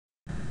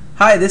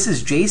Hi, this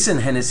is Jason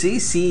Hennessy,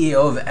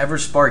 CEO of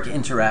EverSpark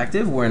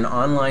Interactive. We're an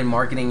online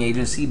marketing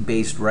agency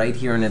based right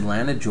here in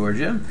Atlanta,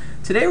 Georgia.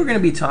 Today we're going to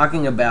be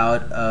talking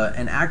about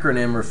an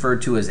acronym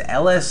referred to as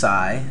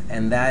LSI,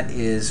 and that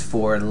is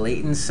for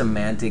Latent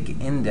Semantic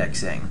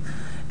Indexing.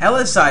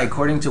 LSI,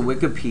 according to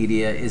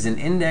Wikipedia, is an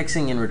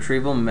indexing and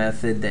retrieval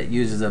method that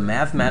uses a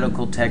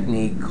mathematical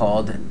technique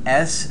called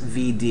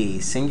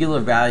SVD, singular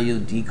value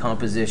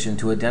decomposition,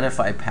 to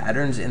identify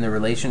patterns in the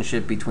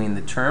relationship between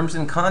the terms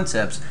and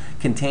concepts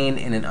contained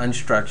in an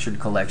unstructured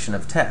collection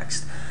of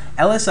text.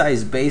 LSI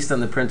is based on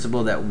the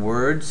principle that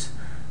words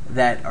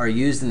that are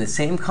used in the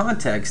same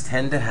context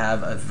tend to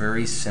have a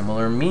very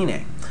similar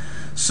meaning.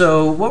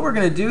 So what we're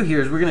going to do here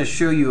is we're going to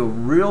show you a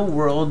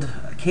real-world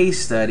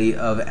case study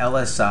of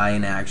LSI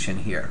in action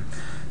here.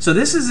 So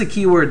this is a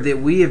keyword that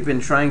we have been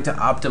trying to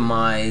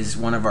optimize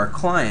one of our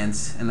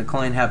clients, and the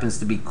client happens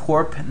to be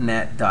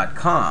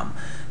corpnet.com.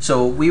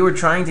 So we were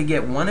trying to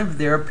get one of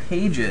their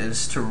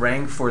pages to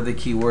rank for the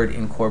keyword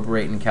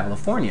incorporate in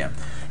California.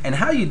 And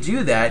how you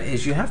do that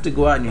is you have to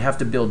go out and you have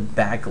to build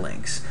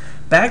backlinks.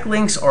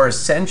 Backlinks are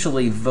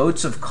essentially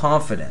votes of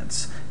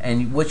confidence,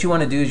 and what you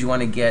want to do is you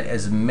want to get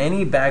as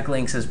many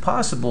backlinks as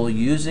possible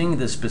using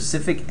the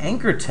specific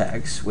anchor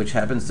text, which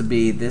happens to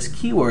be this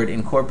keyword,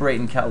 incorporate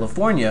in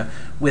California,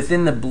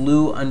 within the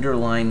blue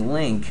underlying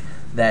link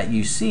that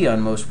you see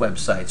on most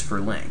websites for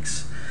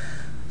links.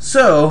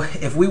 So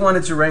if we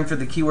wanted to rank for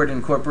the keyword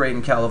incorporate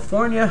in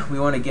California,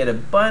 we want to get a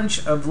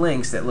bunch of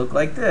links that look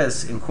like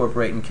this,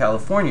 incorporate in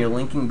California,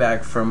 linking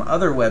back from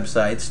other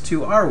websites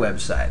to our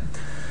website.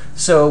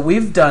 So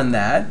we've done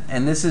that,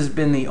 and this has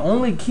been the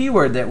only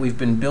keyword that we've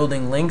been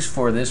building links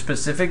for this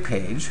specific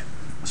page.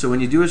 So when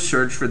you do a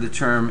search for the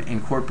term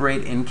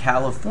incorporate in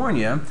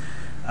California,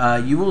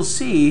 you will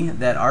see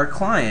that our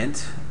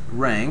client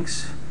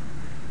ranks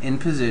in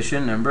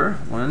position number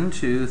 1,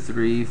 2,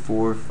 3,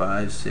 4,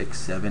 5, 6,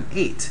 7,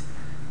 8.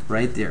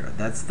 Right there.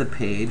 That's the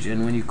page,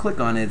 and when you click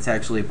on it, it's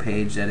actually a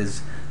page that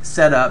is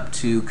set up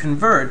to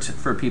convert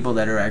for people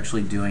that are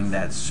actually doing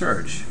that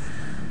search.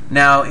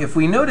 Now, if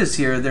we notice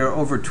here, there are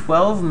over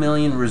 12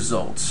 million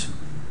results.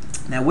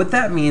 Now, what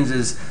that means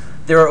is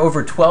there are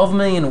over 12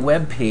 million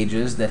web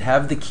pages that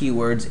have the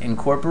keywords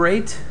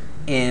incorporate,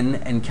 in,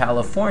 and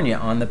California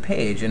on the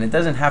page, and it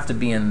doesn't have to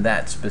be in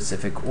that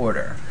specific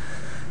order.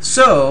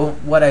 So,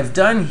 what I've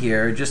done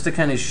here, just to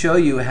kind of show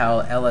you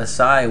how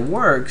LSI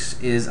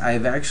works, is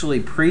I've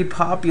actually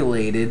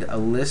pre-populated a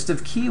list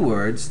of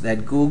keywords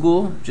that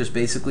Google just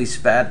basically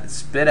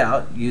spit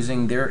out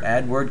using their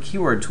AdWord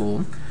keyword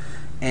tool.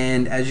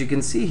 And as you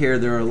can see here,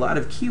 there are a lot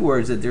of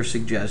keywords that they're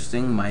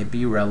suggesting might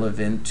be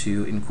relevant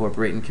to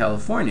incorporate in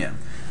California.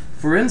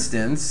 For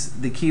instance,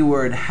 the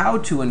keyword how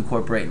to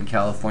incorporate in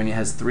California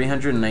has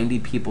 390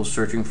 people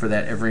searching for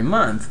that every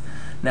month.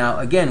 Now,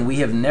 again, we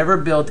have never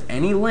built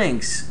any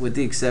links with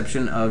the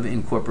exception of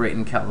incorporate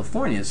in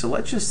California. So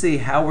let's just see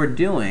how we're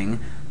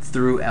doing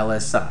through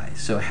LSI.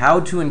 So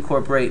how to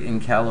incorporate in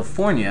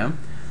California.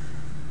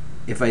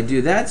 If I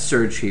do that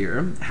search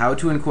here, how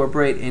to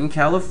incorporate in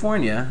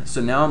California,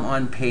 so now I'm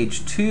on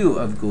page 2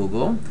 of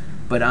Google,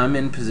 but I'm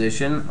in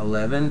position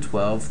 11,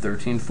 12,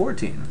 13,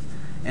 14.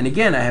 And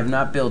again, I have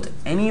not built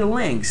any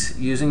links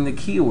using the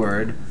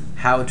keyword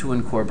how to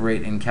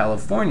incorporate in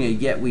California,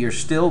 yet we are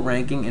still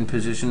ranking in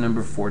position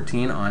number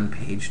 14 on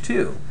page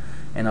 2.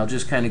 And I'll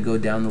just kind of go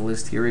down the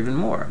list here even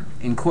more.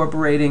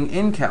 Incorporating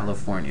in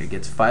California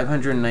gets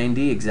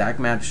 590 exact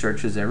match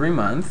searches every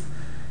month.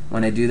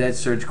 When I do that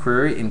search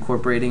query,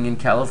 incorporating in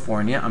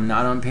California, I'm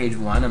not on page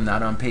 1, I'm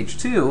not on page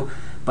 2,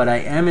 but I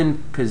am in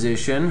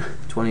position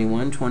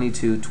 21,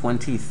 22,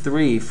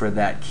 23 for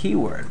that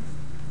keyword.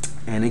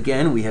 And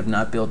again, we have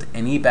not built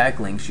any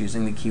backlinks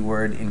using the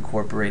keyword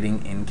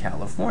incorporating in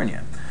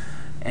California.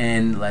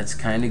 And let's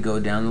kind of go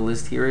down the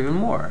list here even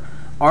more.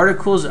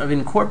 Articles of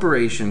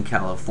incorporation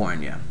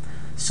California.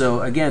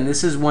 So again,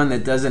 this is one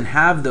that doesn't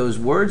have those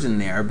words in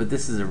there, but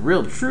this is a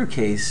real true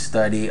case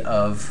study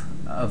of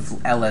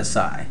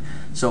LSI.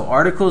 So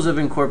articles of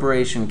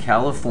incorporation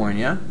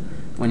California,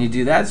 when you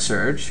do that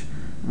search,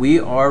 we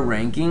are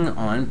ranking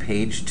on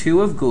page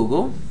 2 of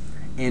Google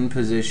in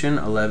position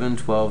 11,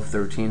 12,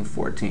 13,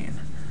 14.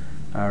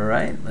 All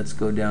right, let's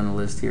go down the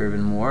list here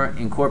even more.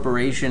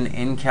 Incorporation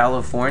in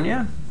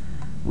California,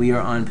 we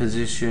are on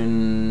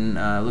position,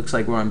 looks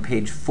like we're on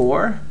page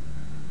 4,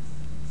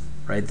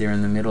 right there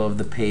in the middle of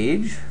the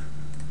page.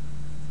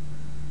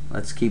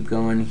 Let's keep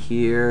going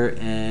here,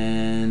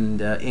 and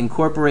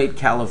incorporate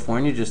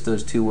California, just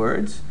those 2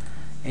 words.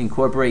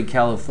 Incorporate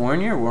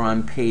California, we're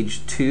on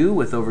page 2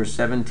 with over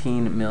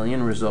 17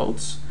 million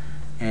results,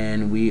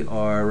 and we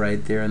are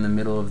right there in the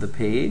middle of the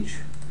page.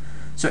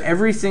 So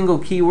every single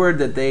keyword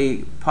that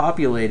they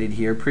populated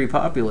here,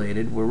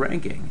 pre-populated, we're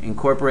ranking.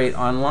 Incorporate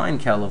online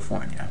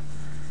California.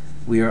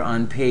 We are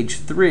on page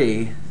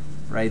 3,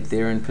 right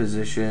there in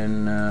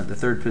position, the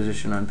 3rd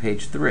position on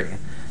page 3.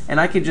 And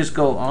I could just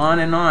go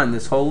on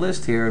this whole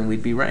list here and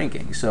we'd be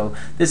ranking. So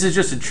this is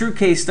just a true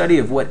case study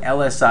of what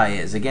LSI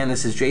is. Again,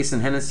 this is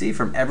Jason Hennessy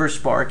from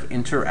EverSpark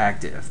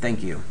Interactive.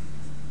 Thank you.